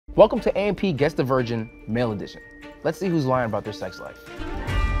Welcome to AMP Guess the Virgin Male Edition. Let's see who's lying about their sex life.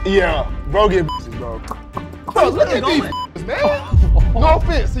 Yeah, bro, get bitches, bro. Bro, look at these man. No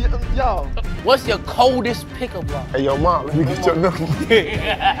offense, y'all. What's your coldest pickup line? Hey, yo, mom, let me get your number.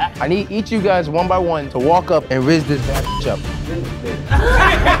 I need each of you guys one by one to walk up and riz this bad bitch up.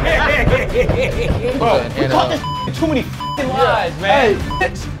 Bro, we caught this too many lies, man. Hey,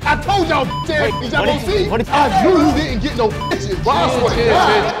 bitch, I told y'all, y'all gonna see. I knew you didn't get no bitches.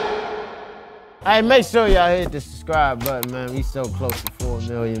 Hey, make sure y'all hit the subscribe button, man. We so close to 4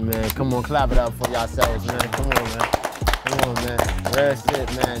 million, man. Come on, clap it up for yourselves, man. Come on, man. Come on, man. Real shit,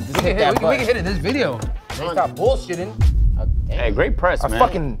 man. Just hit that button. We can hit it this video. Stop bullshitting. Hey, great press,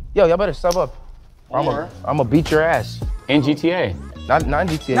 man. Yo, y'all better sub up. I'm gonna beat your ass. In GTA. Not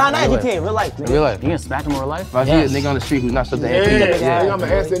GTA. Nah, not GTA, real life. Man. Real life. You gonna smack him in real life? If I see a nigga on the street who's not subbed to AMP. Yeah, I'm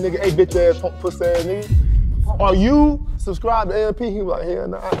gonna ask that nigga, hey, bitch ass, punk pussy ass nigga. Are you subscribed to AMP? He was like, hell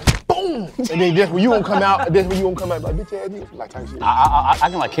nah. Boom! And then that's when you won't come out, like, bitch ass nigga, like type shit. I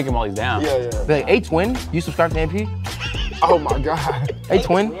can like kick him while he's down. Yeah. Like, hey Twin, you subscribe to AMP? Oh my God. Hey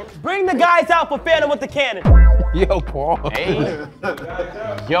Twin. Bring the guys out for Fanum with the cannon. Yo, Paul. Hey.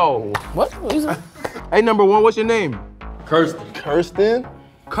 Yo. What? Hey, number one, what's your name? Kirsten. Kirsten?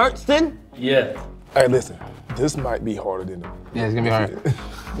 Kirsten? Yeah. Hey, listen, this might be harder than them. Yeah, it's gonna be hard.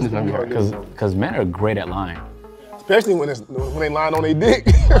 It's gonna be hard. Because men are great at lying. Especially when they lying on their dick.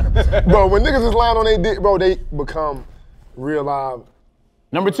 Bro, when niggas is lying on their dick, bro, they become real live.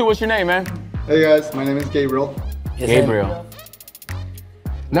 Number two, what's your name, man? Hey guys, my name is Gabriel. Gabriel.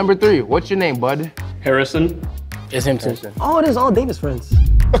 Number three, what's your name, bud? Harrison. It's him too. Oh, it is all Davis friends.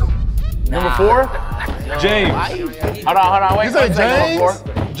 Number four? James. Hold on, wait. You said James?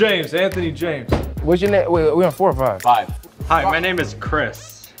 James, Anthony James. What's your name? Wait, we on 4 or 5? 5. Hi, my name is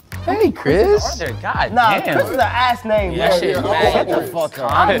Chris. Hey, Chris. God Nah, damn. Chris is an ass name. That shit, man. Shut the fuck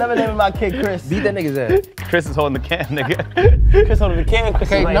up. I'm never naming my kid Chris. Beat that nigga's ass. Chris is holding the can, nigga. Chris holding the can. Chris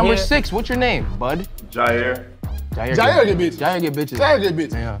Okay, is right number here. 6, what's your name, bud? Jair. Jair get bitches. Jair get bitches. Jair get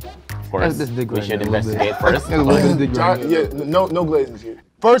bitches. Yeah. Of course, This dick we right should there, a little investigate bit. first. Yeah, no glazes here.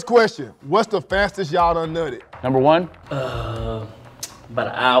 First question, what's the fastest y'all done nutted? Number 1. About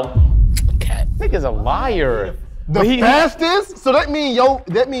an hour. Nigga's a liar. The fastest? So that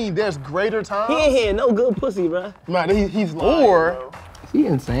mean there's greater time? He ain't here, no good pussy, bro. Man, he's lying, Or, bro. he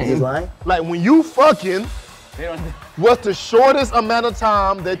insane. He's lying. Like when you fucking, what's the shortest amount of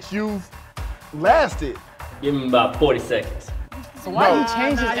time that you've lasted? Give him about 40 seconds. So why did he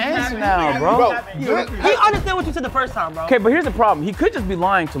change his answer now, bro? He understand what you said the first time, bro. Okay, but here's the problem. He could just be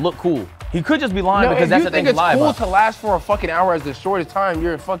lying to look cool. He could just be lying because that's the thing to lie If you think about. it's cool to last for a fucking hour as the shortest time,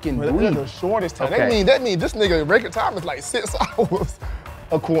 you're a fucking That's dweeb. the shortest time. Okay. That mean this nigga record time is like 6 hours,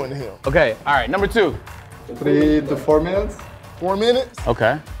 according to him. Okay, all right, number 2. 3 to 4 minutes. 4 minutes?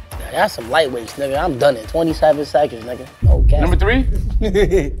 Okay. That's some lightweights, nigga. I'm done in 27 seconds, nigga. Okay. Number 3?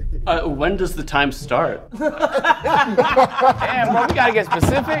 When does the time start? Damn, bro, we gotta get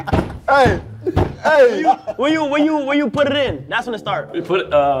specific. Hey. When you put it in, that's when it starts. We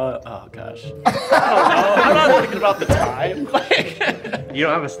put oh gosh. I don't know. I'm not thinking about the time. You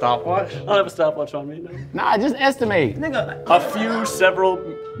don't have a stopwatch? I don't have a stopwatch on me, no. Nah, just estimate. Nigga, Several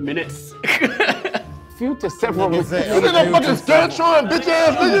minutes. Few to several minutes. You nigga fucking Scantron, bitch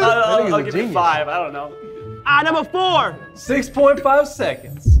ass nigga. I'll give you 5, I don't know. number 4. 6.5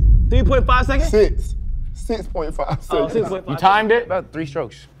 seconds. 3.5 seconds? 6.5 Oh, seconds. 6.5. You timed it? About 3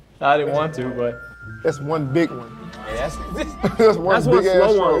 strokes. I didn't want to, but. That's one big one. Yeah, That's one that's one big ass slow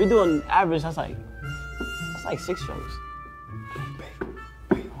one. stroke. We doing average, that's like 6 strokes.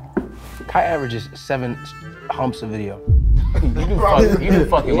 Kai averages 7 humps a video. You do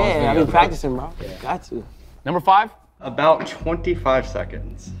fucking Yeah, I've been practicing, bro. Got to. Number 5? About 25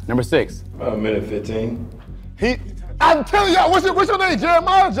 seconds. Number 6. About a minute 15. I'm telling y'all, what's your name?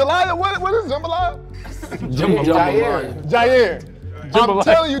 Jeremiah? Jeliah? What is it? Jambalaya? Jair. I'm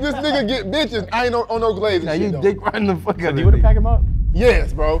telling you, this nigga get bitches. I ain't on no glazing Now shit, you though. dick riding the fuck out of Do you want to pack him up?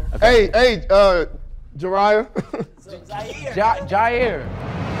 Yes, bro. Okay. Hey, Jariah. Jair.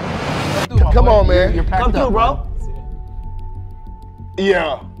 Come on, man. You're packed Come through, up, bro.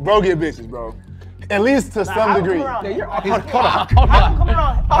 Yeah, bro get bitches, bro. At least to some degree. Hold on.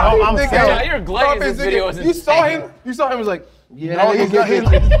 I'm saying, You're glazed this video is You saw him was like, yeah, no, that nigga get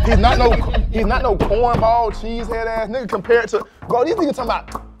bitches. he's not no cornball, cheesehead ass nigga compared to, bro, these niggas talking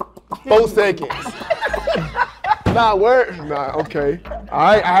about 4 seconds. Nah, word? Nah, okay. All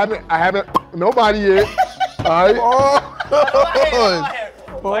right, I haven't, nobody yet. All right.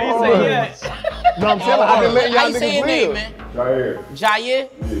 Why you say yes? No, I'm saying, I've been letting How y'all you say niggas your name, live. man? Jair. Jair?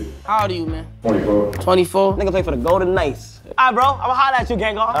 How old are you, man? 24. 24? Nigga play for the Golden Knights. Alright, bro. I'ma holler at you,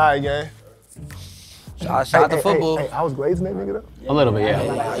 gang. All right, gang. Shout out to football. Hey, I was glazing that nigga though. A little bit, yeah.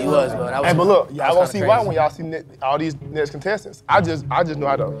 Yeah, he was, bro. That was Hey, but look, y'all gonna see kinda why crazy. when y'all see all these next contestants. I just know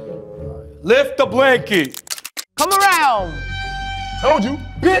how to. Lift the blanket. Come around. Told you,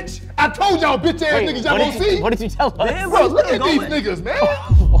 bitch. I told y'all, bitch ass niggas, y'all gonna see. What did you tell us? Damn, Bro, look at these niggas, man.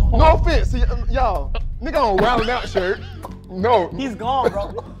 No offense, see, y'all. Nigga on Wildin' Out shirt. No. He's gone,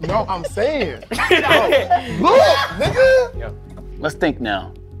 bro. No, I'm saying. Look, nigga. Let's think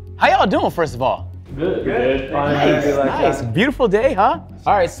now. How y'all doing, first of all? Good. Nice. Beautiful day, huh?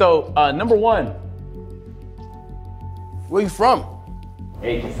 All right, so number one. Where you from?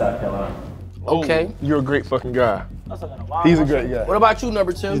 Aiken, South Carolina. Okay. You're a great fucking guy. He's a great guy. What about you,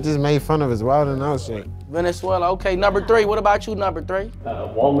 number 2? You just made fun of his Wildin' Out shit. Venezuela. Okay, number 3. What about you, number 3?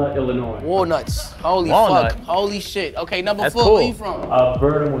 Walnut, Illinois. Walnuts. Holy Walnut. fuck. Holy shit. Okay, number That's 4. cool. Where you from?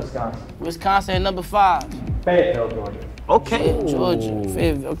 Vernon, Wisconsin. Wisconsin. And number 5. Fayetteville, Georgia. Okay. Georgia.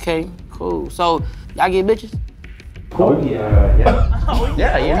 5th. Okay, cool. So, y'all get bitches? Oh, yeah.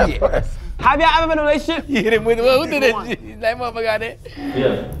 Yeah, of course. Have y'all ever been in a relationship? You hit him with who did it? That motherfucker got it.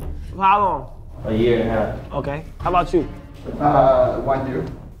 Yeah. For how long? A year and a half. Okay. How about you? 1 year.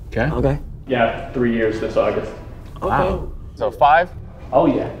 Okay. Okay. Yeah, 3 years this August. Wow. So 5? Oh,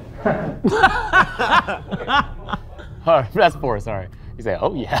 yeah. All right, that's 4, sorry. You say,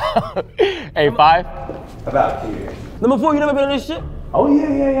 oh yeah. Hey, 5? About 2 years. Number 4, you never been in a relationship? Oh,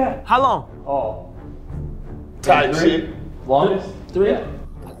 yeah. How long? Oh. Tight shit. Longest? 3? Yeah.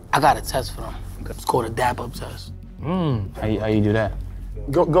 I got a test for them. It's called a dap-up test. How you do that?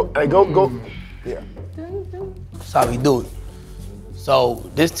 Go. Yeah. That's how we do it. So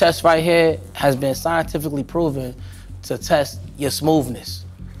this test right here has been scientifically proven to test your smoothness.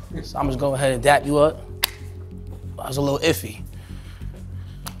 So I'm just going ahead and dap you up. I was a little iffy.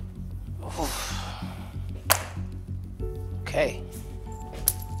 Okay.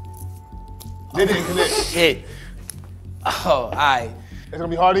 They didn't connect. Shit. Oh, all right. It's gonna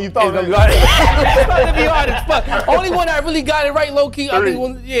be harder than you thought. It's gonna be hard as fuck. Only one I really got it right, low key. I think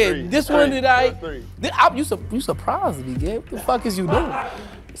was this one did I. You surprised me, Gabe. What the fuck is you doing?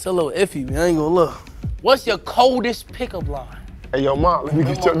 It's a little iffy, man. I ain't gonna look. What's your coldest pickup line? Hey, yo, mom, let me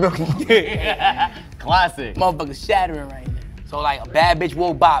get your number. Classic. Motherfucker shattering right now. So like a bad bitch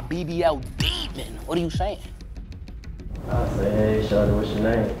will buy BBL demon. What are you saying? I say, hey, shawty, what's your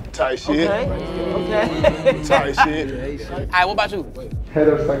name? Tight shit. Okay. Tight shit. All right, what about you?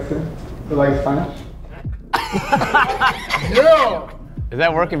 Heterosexual. You like Spanish? Yeah. Does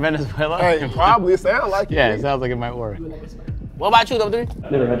that work in Venezuela? Hey, probably. It sounds like it. Yeah, it sounds like it might work. What about you, number 3?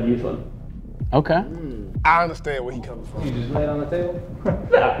 Never had to use one. Okay. I understand where he coming from. You just lay it on the table?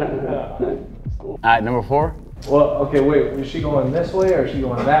 All right, number 4? Well, okay, wait. Is she going this way or is she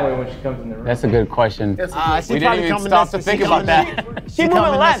going that way when she comes in the room? That's a good question. She We probably didn't even coming stop this to way. think She about coming that. She moving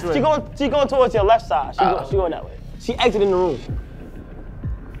coming left. this She way. going towards your left side. She going that way. She exiting the room.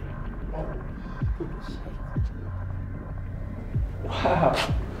 Wow.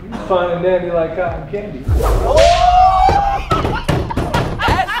 You fine and dandy like cotton candy.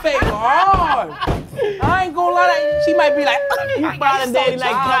 That's fake hard. I ain't gonna lie. She might be like, You fine and dandy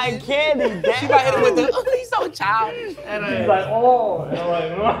like cotton candy. She might hit it with the, he's so childish. He's like, oh. And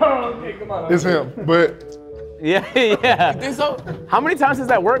I'm like, oh, okay, come on. It's him, but Yeah. Think so? How many times does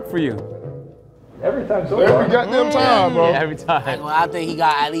that work for you? Every time so every far. goddamn time, bro. Yeah, every time. Well, I think he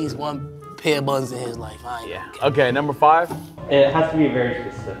got at least one pair of buns in his life. Yeah. Okay, number 5? It has to be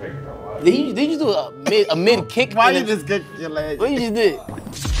very specific. Did you do a mid kick? Why you just get your leg? What you just did?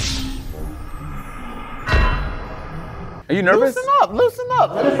 Are you nervous? Loosen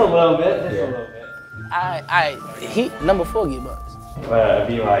up. Just a little bit, just a little bit. All right. He number 4 get buns. But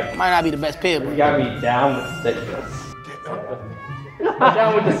be like, Might not be the best pair, you but gotta be down with the sickness.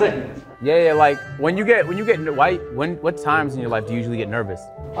 Down with the sickness. Yeah, like when you get what times in your life do you usually get nervous?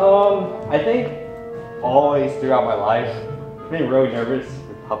 I think always throughout my life, I've been really nervous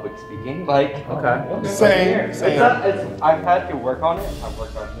with public speaking. Like, Okay. Same. I've had to work on it. I've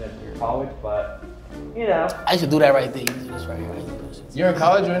worked on it through college, but you know. I used to do that right there. You do this right here. You're in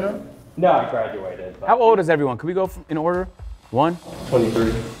college right now? No, I graduated. But How old is everyone? Can we go in order? 1?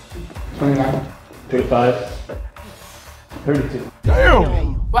 23, 29. 35, 32,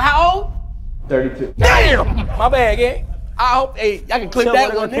 Well, how old? 32. Damn! My bad, gang. I hope, hey, y'all can clip Chill,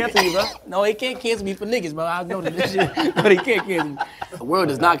 that bro, one. they gonna cancel you, bro. No, they can't cancel me for niggas, bro. I know that this shit. No, they can't cancel me. The world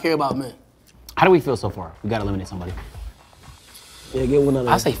does not care about men. How do we feel so far? We gotta eliminate somebody. Yeah, get one of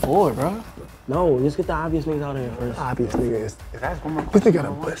them. I say 4, bro. No, just get the obvious niggas out of here first. Obvious nigga is. This nigga got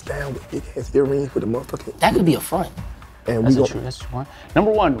a bust down with big ass earrings with a motherfucking. That could be a front. And we That's go. true. That's true.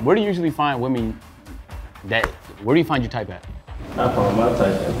 Number 1, where do you usually find women Where do you find your type at? I find my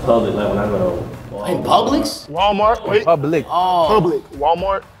type in public, like when I go to In Publix? Walmart. Wait. Public. Oh. Public.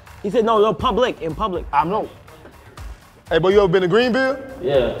 Walmart. He said no, public, in public. I know. Hey, boy, you ever been to Greenville?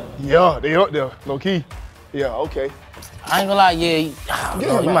 Yeah. Yeah, they up there. Low key. Yeah, okay. I ain't gonna lie, yeah. You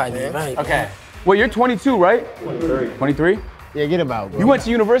might be man. right. Okay. Well, you're 22, right? 23. 23? Yeah, get him out, bro. You went to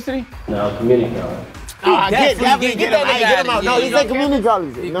university? No, community college. Get him out. that No, nigga he said community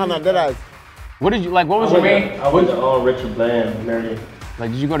college. No, that ass. What did you, like, what was your main? I went to Richard Bland, Marion.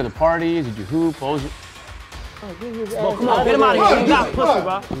 Like, did you go to the parties? Did you hoop? What was your... Come on, get him out of here. You got pussy,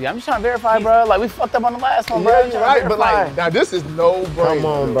 bro. Yeah, I'm just trying to verify, bro. Like, we fucked up on the last one, bro. Yeah, you're right, but like, now this is no brainer. Come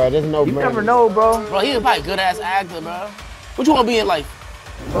on, bro. There's no You never know, bro. Bro, he was probably a good ass actor, bro. What you wanna be in life?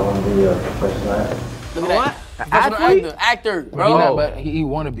 I want to be a professional athlete. Look at that. Professional actor, bro. He not, but he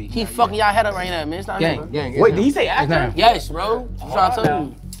wanna be. He fucking y'all head up right now, man. It's not him, bro. Gang. Wait, did he say actor? Yes, bro. I'm trying to tell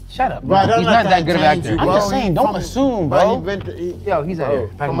you. Shut up, Bro, bro. He's not that good of an actor. I'm just saying, don't assume, Bro, bro. Yo, he's out here.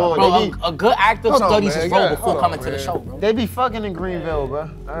 Come on, Bro, they be, a good actor Hold on, studies man. his role Yeah, before hold on, coming to the man. show, bro. they be fucking in Greenville, bro.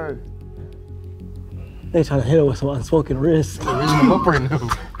 I heard. They trying to hit him with some unspoken risk. I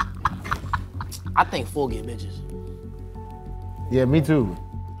think Full get bitches. Yeah, me too.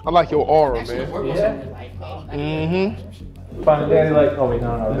 I like your aura, man. Find a daddy like, oh wait,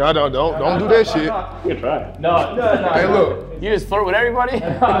 no. No, don't do that shit. You can try. No. Hey, look. You just flirt with everybody?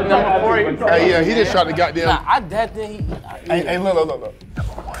 Number 4. Hey, yeah, he just tried to goddamn. Nah, I that thing. Hey, look.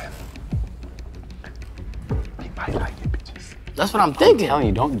 He might like it, bitches. That's what I'm thinking. Telling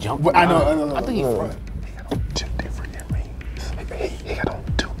you, don't jump. But I know. I think he front. He got on 2 different earrings. He got on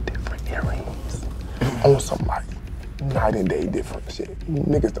 2 different earrings. On some like night and day different shit.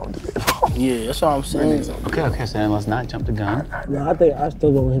 Niggas don't do that. Yeah, that's what I'm saying. Okay, so then let's not jump the gun. No, I think I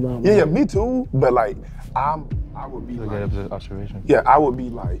still want him out. Yeah, me too. But like, I would be like, observation. yeah, I would be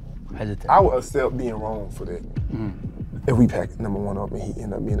like, Hesitant. I would accept being wrong for that. If we pack number 1 up and he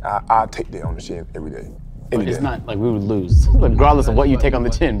end up being, I take that on the chin every day. Any It's day. not like we would lose, regardless of what you take on the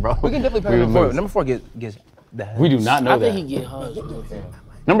chin, bro. We can definitely play number 4. Number 4 gets that. We do not know I that. think he get hushed.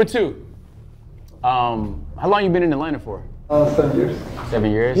 Number 2. How long you been in Atlanta for? 7 years.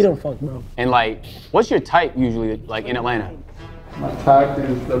 7 years? He don't fuck, bro. And like, what's your type usually, like in Atlanta? My tag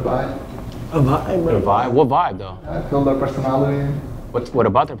is the vibe. A vibe, bro. Vibe? What vibe though? I feel their personality. What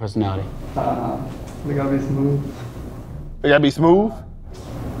about their personality? They gotta be smooth. They gotta be smooth.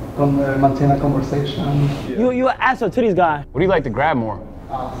 Maintain a conversation. You an ass or titties guy? What do you like to grab more?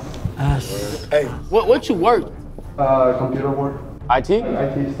 Ass. Hey, What you work? Computer work, IT?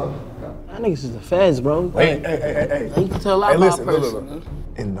 IT stuff. That niggas is the feds, bro. hey. You can tell a lot Hey, about listen, a person. look.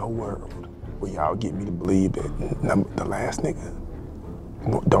 In no world will y'all get me to believe that the last nigga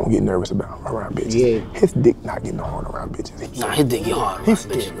don't get nervous about around bitches. Yeah. His dick not getting hard around bitches. Nah, his dick get hard. He's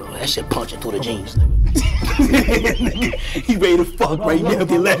bitch, bro. That shit punching through the jeans, nigga. He ready to fuck right now if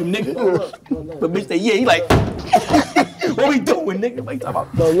they let him, nigga. But bitch say, yeah, he like, what we doing, nigga? What you talking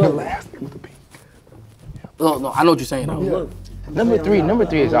about? The last nigga with the pink. No, I know what you're saying, though. Number 3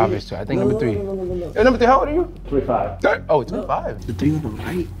 is obvious too. I think number 3. Number 3, how old are you? 25. Oh, 25. The 3 on the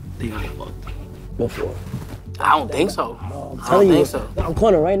right, they got fucked. Before. I don't think so. I Telling don't you, think so. I'm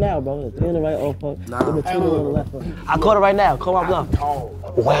calling it right now, bro. The 3 on the right, oh fuck. The 2 on the left. I call it right now. Call my bluff.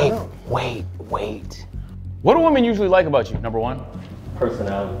 Wait. What do women usually like about you, number 1?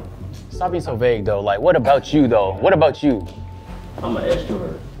 Personality. Stop being so vague though. Like, what about you though? What about you? I'm an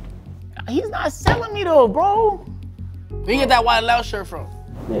extrovert. He's not selling me though, bro. Where you get that white loud shirt from?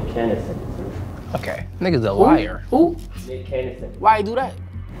 Nick Cannon. Okay. Nigga's a liar. Who? Nick Cannon. Why you do that?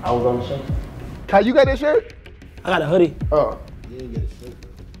 I was on the show. Kai, you got that shirt? I got a hoodie. Oh.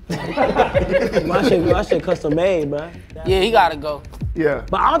 My shit custom made, bro. Yeah, he gotta go. Yeah.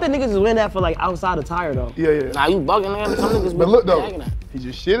 But I don't think niggas is wearing that for like outside attire though. Yeah. Nah, you bugging, nigga. Some niggas But look though, bagging that. he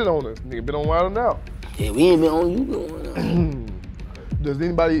just shitted on us. Nigga been on Wild 'N Out. Yeah, we ain't been on you going. Does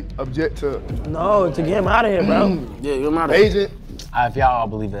anybody object to No, to get him out of here, bro. Yeah, you're not a agent? If y'all all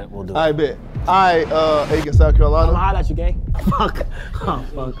believe that, we'll do it. I bet. Agent South I'ma Carolina. holler at you, gang. Fuck. Oh,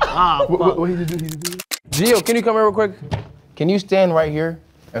 fuck. Oh, fuck. What he just do? Gio, can you come here real quick? Can you stand right here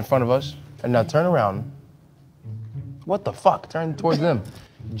in front of us? And now turn around. What the fuck? Turn towards them.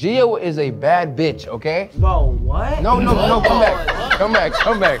 Gio is a bad bitch, okay? Bro, what? No, come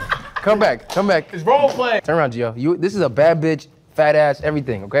back. It's role play. Turn around, Gio. This is a bad bitch, fat ass,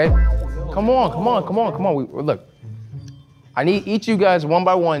 everything, okay? Come on. Look, I need each of you guys one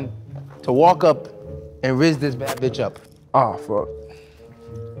by one to walk up and riz this bad bitch up. Oh, fuck.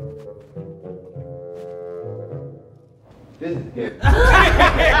 This is good.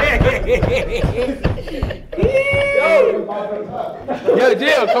 Yo,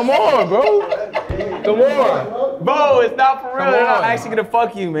 Gio, come on, bro. Come on. Bro, it's not for real. Come They're not on. actually gonna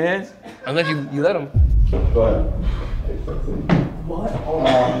fuck you, man. Unless you let him. Go ahead.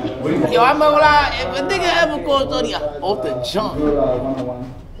 Yo, I'm not gonna lie. If a nigga ever goes off the jump. Do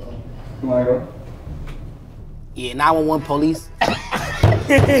 101. You wanna go? Yeah, 911 police.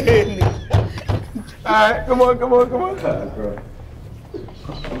 Alright, come on.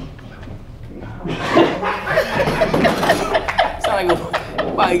 Sound like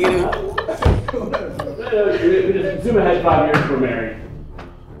a body get it. We just zoom ahead 5 years, we're married.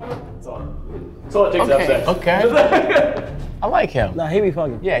 That's all. That's all it takes to have sex. Okay. I like him. Nah, he be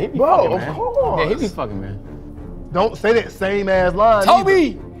fucking. Yeah, he be Bro, fucking, of man. course. Yeah, he be fucking, man. Don't say that same ass line.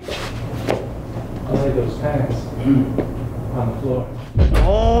 Toby! I like those pants on the floor.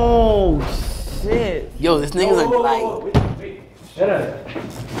 Oh, shit. Yo, this nigga's like. Shut up. Is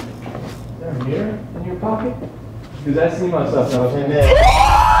there a mirror in your pocket? Because I see myself now.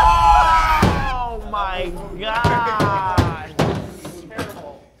 Oh my God.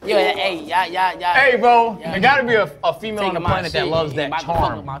 Yo, hey, yeah. Hey, bro, there gotta be a female on the Taking my planet that shit, loves yeah, that about to fuck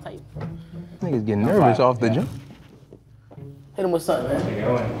charm. with my type. Niggas getting nervous off the jump. Hit him with something, man.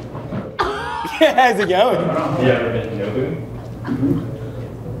 How's How's it going? it going? You ever been to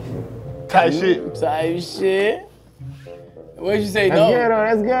Nobu? Type shit. Type shit. What did you say? That's No. good,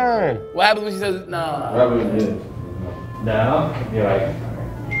 that's good. What happens when she says no? Probably did. Now, you're like,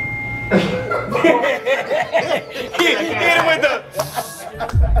 Hit him with the.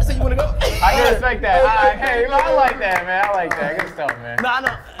 I said you wanna go? I can respect that. Hey, I like that, man. I like that. Good stuff, man. Nah,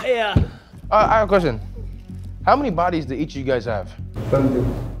 no, yeah. I have a question. How many bodies do each of you guys have? 17.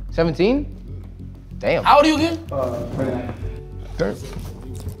 17? Damn. How old are you again? 29.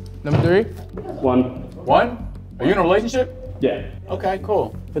 Number 3? One? Are you in a relationship? Yeah. Okay,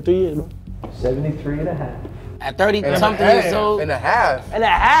 cool. For 3 years, bro. 73 and a half. At 30 something years old. And a half. And a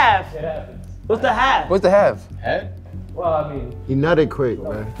half. It happens. What's the half? What's the half? Head? Well, I mean, He nutted quick,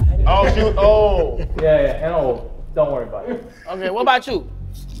 man. Oh, shoot. Oh. yeah, and old. Don't worry about it. Okay, what about you?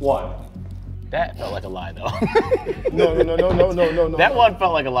 1. That felt like a lie, though. No. That one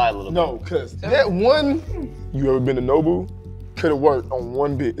felt like a lie a little bit. No, cause that one, you ever been to Nobu? Could've worked on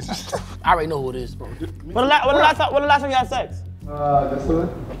one bitch. I already know who it is, bro. When the last time you had sex?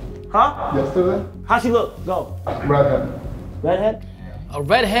 Yesterday? Huh? Yesterday? How she look? Go. Redhead. Redhead? A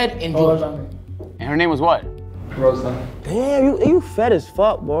redhead in Georgia. And her name was what? Rosa. Damn, you fat as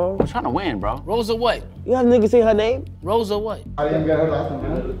fuck, bro. I'm trying to win, bro. Rosa what? You have niggas say her name? Rosa what? I didn't get her last name,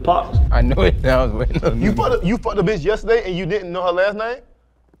 man. Pops. I know it now. I was waiting on You fucked a bitch yesterday and you didn't know her last name?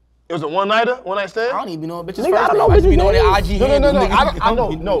 It was a one-nighter, one-night stand? I don't even know a bitch's Nigga, I first don't name. know I just be bitches' knowing their names. IG No. handle. I Nigga,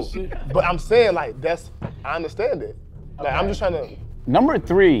 don't know. shit. But I'm saying like I understand it. Like I'm just trying to. Number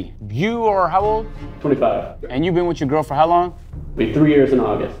 3, you are how old? 25. And you've been with your girl for how long? Be 3 years in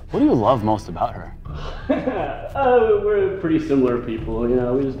August. What do you love most about her? We're pretty similar people, you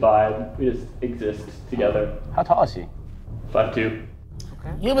know, we just vibe, we just exist together. How tall is she? 5'2".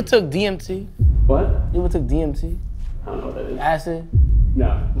 You ever took DMT? What? You ever took DMT? I don't know what that is. Acid?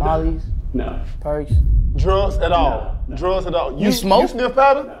 No. Molly's? No. Perks? Drugs at all. No. Drugs at all. You smoke? You sniff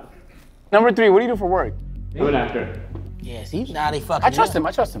powder? Number 3, what do you do for work? I'm an actor. Yeah, see? Nah, they fucking. I trust him. I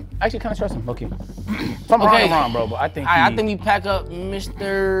actually kind of trust him, okay. If I'm wrong, Okay. I'm wrong, bro, but I think I think we pack up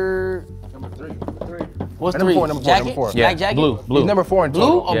Mr. Number 3. What's Number 3? four, number four, Jacket? number 4. Yeah, Black jacket? blue. He's number 4 in Blue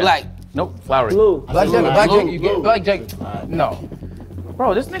total. or Yeah. black? Nope, flowery. Blue. Black jacket. Black Blue. jacket. You get black jacket. No.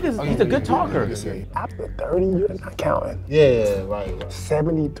 Bro, this nigga's he's a good talker. After 30, you're not counting. Yeah, right.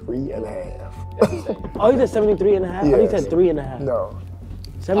 73 and a half. Oh, he said 73 and a half? Oh, he said 3 and a half. No.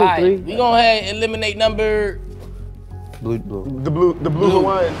 73? Alright, we go ahead and eliminate number. Blue. The blue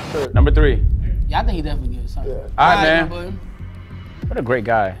Hawaiian shirt. Number 3. Yeah, I think he definitely gets something. Yeah. All right, man. number- What a great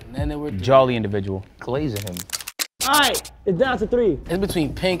guy. And then there were Jolly individual. Glazing him. Alright, it's down to 3. It's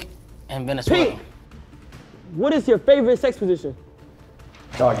between Pink and Venezuela. Pink. What is your favorite sex position?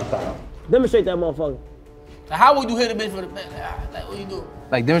 Doggy style. Demonstrate that motherfucker. So how would you hit a bitch for the back? Like, what you do?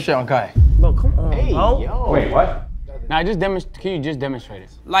 Like demonstrate on Kai. Bro, come on, bro. Yo. Wait, what? Now, can you just demonstrate it?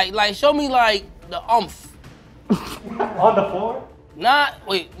 Like, show me like the umph. On the floor? Not,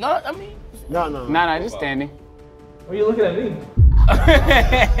 wait, not, I mean. No. Nah, just standing. What are you looking at me?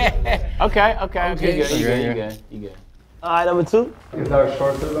 Okay. You good. Alright, number 2. If they're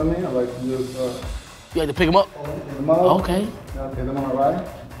shorter than me, I like to use You like to pick him up? the mouth. Okay. Take them on a ride.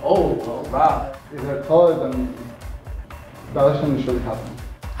 Oh, wow. If they're taller than me, that shouldn't usually happen.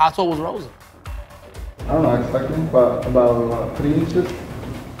 How tall was Rosa? I don't know exactly, but about 3 inches.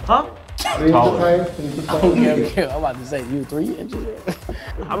 Huh? 3 inches high, 3 inches high. Okay. I'm about to say, you 3 inches?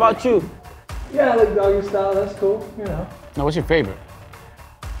 How about you? Yeah, I like doggy style, that's cool, you know. No, what's your favorite?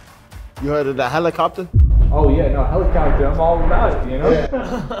 You heard of the helicopter? Oh yeah, no, helicopter, I'm all about it, you know?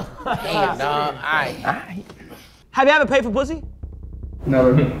 Damn, dog. Alright. Have you ever paid for pussy?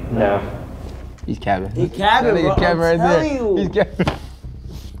 Never. No. He's capping. He capping, bro. He's capping right there. You. He's capping.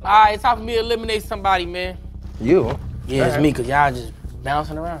 Alright, it's time for me to eliminate somebody, man. You? Yeah, it's me, cause y'all just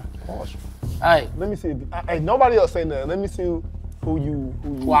bouncing around. Alright. Let me see. Hey, nobody else say nothing. Let me see who you.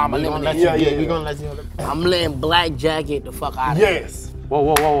 Who I'm eliminating. Yeah. We gonna let you. I'm letting Black Jacket the fuck out of here. Yes.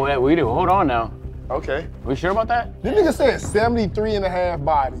 Whoa, we do. Hold on now. Okay. We sure about that? This nigga said 73.5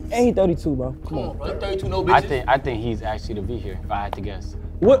 bodies. And he 32, bro. Come on, bro. 32 no bitches. I think he's actually to be here, if I had to guess.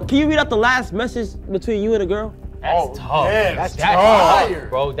 What? Can you read out the last message between you and a girl? That's tough. Yeah, That's tough. fire.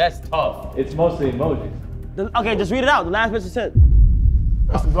 Bro, that's tough. It's mostly emojis. Okay, just read it out. The last message said.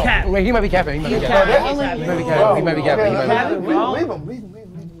 Cap. Wait, he might be capping. He might be capping. Leave him.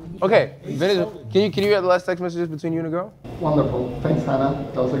 Okay, can you read the last text messages between you and a girl? Wonderful. Thanks, Hannah.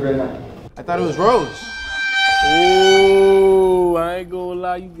 That was a great night. I thought it was Rose. Ooh, I ain't gonna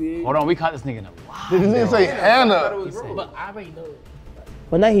lie, you big. Hold on, we caught this nigga in a lie. Did this nigga say Hannah? But I already know.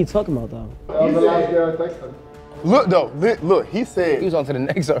 What night he talking about, though? That was the last girl I texted. Look though, look, he said. He was on to the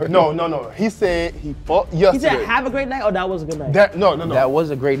next already. No. He said he fucked yesterday. He said, have a great night, or that was a good night? No. That was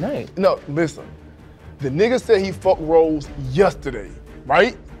a great night. No, listen. The nigga said he fucked Rose yesterday,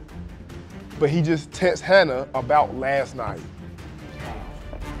 right? But he just texted Hannah about last night.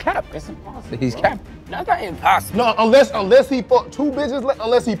 Cap. It's impossible. He's capping. That's not impossible. No, unless he fucked two bitches,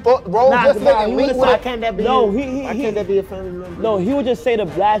 unless he fucked Rose yesterday and linked with Why her. can't that be? No, why can't that be a family member? No, he would just say the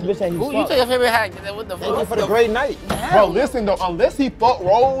last bitch that he Who you fucked. take your favorite hat? What the Thank you fuck? for the great night. Bro, listen though, unless he fucked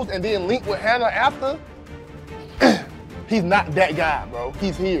Rose and then linked with Hannah after, he's not that guy, bro.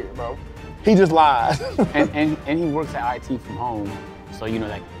 He's here, bro. He just lies. and he works at IT from home, so you know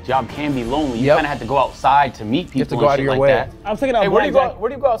that job can be lonely. You kind of have to go outside to meet people. You have to go out of your like way. that. I'm thinking of Where do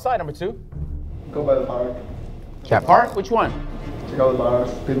you go outside, number 2? Go by the park. Cap Park? Which one? Check out the bars.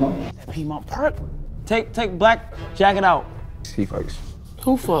 Piedmont. Piedmont Park. Take Black Jacket out. He fucks.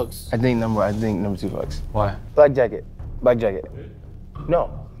 Who fucks? I think number 2 fucks. Why? Black Jacket.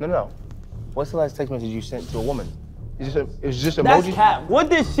 No. What's the last text message you sent to a woman? It was just That's emojis? cap. What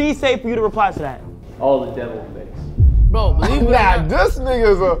did she say for you to reply to that? All the devil face. Bro, believe it or Nah, not. this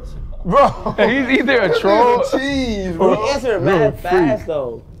nigga's a, bro. He's either a troll. Cheese, He bro. answered mad fast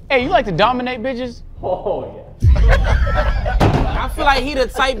though. Hey, you like to dominate bitches? Oh, I feel like he the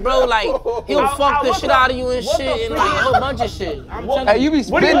type, bro, like, he'll fuck the shit out of you and shit and like a whole bunch of shit. I'm telling Hey, you be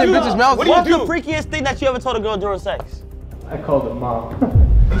spitting in bitches' mouths. What's the freakiest thing that you ever told a girl during sex? I called it mom.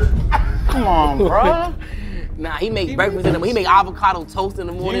 Come on, bro. Nah, he make breakfast in the morning. He make avocado toast in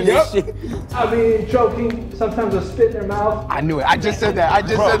the morning and shit. I mean, choking. Sometimes I spit in their mouth. I knew it. I just said that. I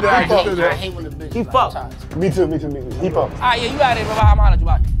hate when the bitch. He fucked. Me too. He fucked. Alright, yeah, you got it, bro. I'm out of you.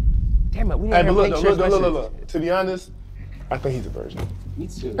 Bye. Damn it, we Hey, didn't but make sure. look. To be honest, I think he's a virgin. Me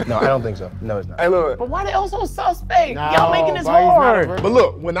too. No, I don't think so. No, it's not. Hey, look. But why they all so suspect? No, Y'all making this bro, he's not a hard. virgin. But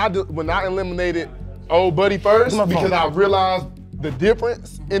look, when I eliminated old buddy first, because I realized the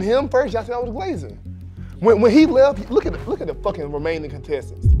difference in him first, y'all said I was glazing. When he left, look at the fucking remaining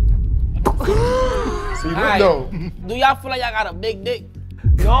contestants. See, look though. Do y'all feel like y'all got a big dick?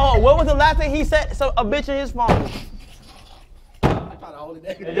 No, what was the last thing he said? So a bitch in his phone.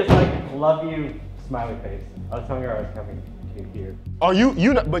 It's just like, love you, smiley face. I was telling her I was coming to here. Are you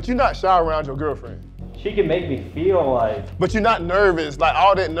not? But you're not shy around your girlfriend. She can make me feel like, But you're not nervous, like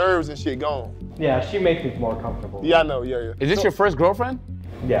all that nerves and shit gone. yeah, she makes me more comfortable. Yeah, I know. Yeah. Is this your first girlfriend?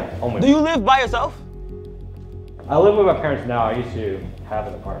 Yeah, only. Do you live by yourself? I live with my parents now. I used to have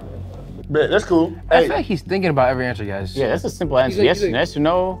an apartment. Bet, that's cool. I feel like he's thinking about every answer, guys. Yeah, that's a simple answer. Yes or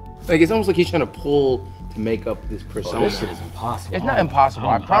no. Like, it's almost like he's trying to pull to make up this persona. This shit is impossible. It's not impossible.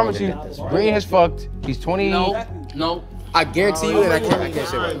 I promise you. Green has fucked. He's 20. No. I guarantee you, and I can't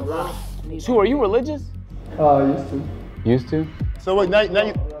say right now. So, are you religious? Used to. Used to. So wait, now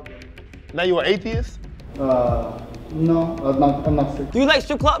you an atheist? No, I'm not sick. Do you like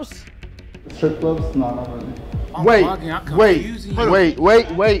strip clubs? Strip clubs? No, not really. Wait.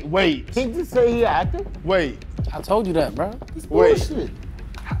 He just say he acting? Wait. I told you that, bro.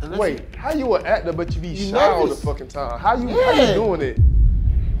 Wait. How you an actor but you be You shy all the nervous? fucking time? How you doing it?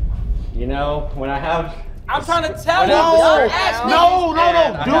 You know, when I have. I'm trying to tell you.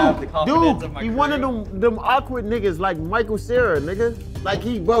 Dude, he one of them awkward niggas like Michael Cera, nigga. Like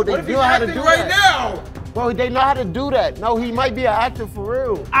they know how to do that. now? Bro, they know how to do that. No, he might be an actor for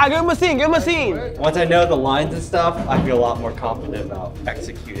real. Give him a scene. Once I know the lines and stuff, I feel a lot more confident about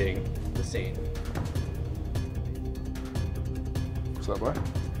executing the scene. What's up, boy?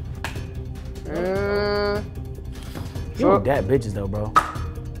 You don't dad bitches though, bro.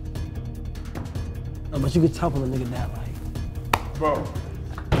 No, but you could tell from a nigga that like. Bro.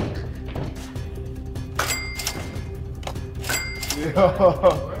 Yeah.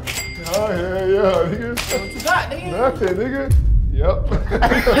 Oh, yeah, nigga. What you got, nigga? Nothing, nigga. Yep.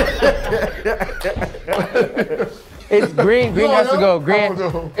 It's green. Green has to go. Green.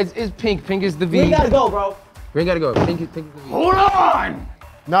 It's pink. Pink is the V. Green gotta go, bro. Green gotta go. Pink is the V. Hold on!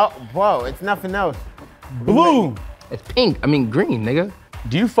 No, bro, it's nothing else. Blue. It's pink. I mean green, nigga.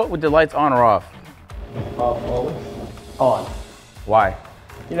 Do you fuck with the lights on or off? Always. On. Why?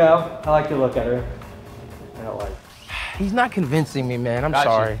 You know, I like to look at her. I don't like. He's not convincing me, man. I'm Got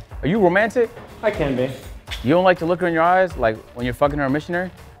sorry. you. Are you romantic? I can be. You don't like to look her in your eyes, like when you're fucking her a missionary?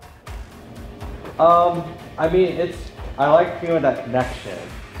 I mean, I like feeling that connection,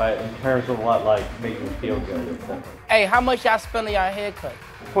 but in terms of what, like, makes me feel good, it's different. Hey, how much y'all spend on y'all haircut?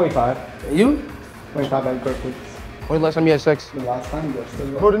 25. You? 25 and quick clips. When's the last time you had sex? The last time you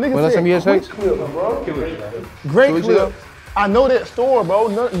still Bro, the nigga When last time you had sex? clips, bro. Great Great clips. I know that store, bro.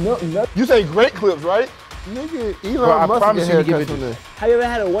 No. You say great clips, right? Nigga, Elon Musk promise get you to give haircuts it from there. Have you ever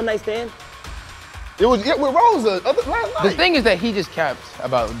had a one night stand? It was with Rosa last night. The thing is that he just caps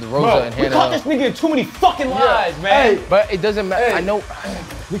about the Rosa and We Hannah. caught this nigga in too many fucking lies, man. Hey, But it doesn't matter. Hey. I know.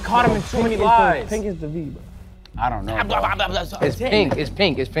 We caught him in too many lies. Pink is the V, bro. I don't know. bro. It's pink. It's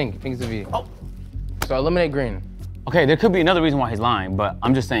pink. It's pink. Pink's the V. Oh. So eliminate green. Okay, there could be another reason why he's lying, but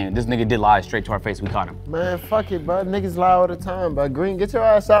I'm just saying, this nigga did lie straight to our face. We caught him. Man, fuck it, bro. Niggas lie all the time, but Green, get your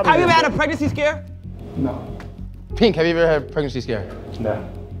ass out of Have here. you ever had a pregnancy scare? No. Pink, have you ever had a pregnancy scare? No.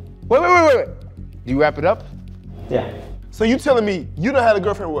 Wait. Do you wrap it up? Yeah. so you telling me you done had a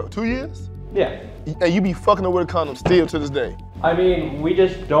girlfriend, what, 2 years? Yeah. And you be fucking her with a condom still to this day? I mean, we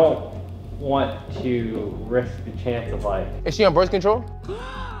just don't want to risk the chance of, like, Is she on birth control?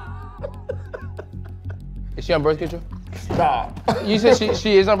 Is she on birth control? Stop. You said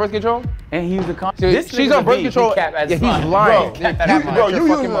she is on birth control? And he used a condom. So she's on birth control. Yeah, he's lying. Bro, you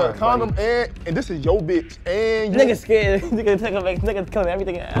using a condom and this is your bitch and you. Nigga scared. Nigga tell me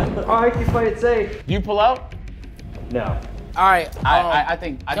everything. I can play it safe. Do you pull out? No. All right. I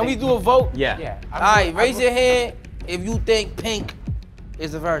think. Can we do a vote? Yeah. All right, raise your hand if you think Pink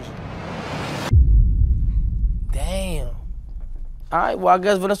is a virgin. Damn. All right, well, I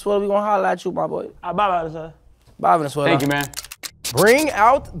guess Venezuela, we gonna holler at you, my boy. Bye, sir. Bye, Venezuela. Thank you, man. Bring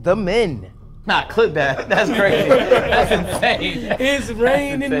out the men. Nah, clip that. That's crazy. That's insane. It's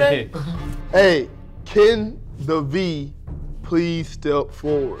raining, man. Hey, can the V please step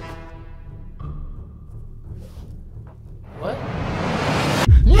forward? What?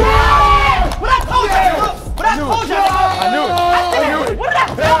 Yeah! What I told y'all? What I told y'all? I knew it. What did I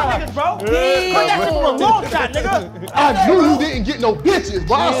tell niggas, bro? Put that shit from a long shot, nigga. I knew you didn't get no bitches,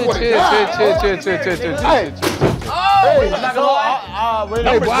 bro. I swear to God. Hey, I'm not gonna lie.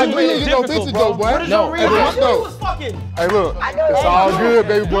 hey, boy, I knew you didn't get no bitches though, boy. No. Hey, look, no. Hey, look, it's all good,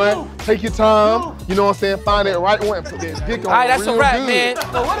 baby boy. Take your time. You know what I'm saying? Find that right one and put that dick on. All right, that's a wrap, good. man.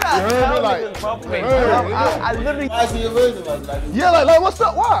 So what did I You heard me? tell Like, niggas, bro? I literally. yeah, like, what's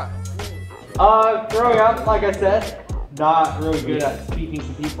up? Why? Growing up, like I said, not really good at speaking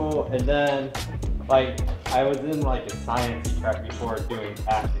to people, and then, like, I was in, like, a science track before doing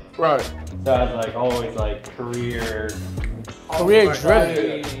acting. Right. So I was, like, always, like, career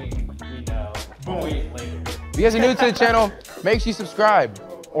driven. You know, later. If you guys are new to the channel, make sure you subscribe,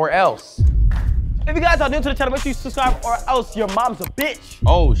 or else. If you guys are new to the channel, make sure you subscribe or else your mom's a bitch.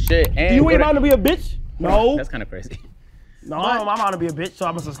 Oh shit. And Do you want your mom to be a bitch? No. That's kind of crazy. No, I want my mom to be a bitch, so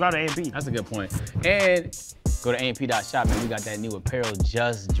I'm gonna subscribe to AMP. That's a good point. And go to amp.shop, man. We got that new apparel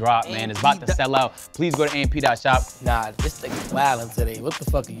just dropped, man. It's about to sell out. Please go to amp.shop. Nah, this thing's wildin' today. What the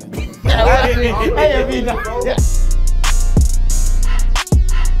fuck are you doing?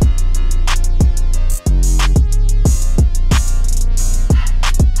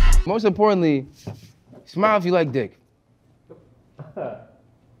 Most importantly, smile if you like dick. That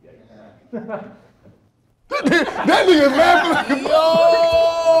nigga mad.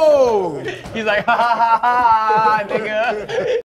 Yo! He's like, ha ha ha ha, nigga.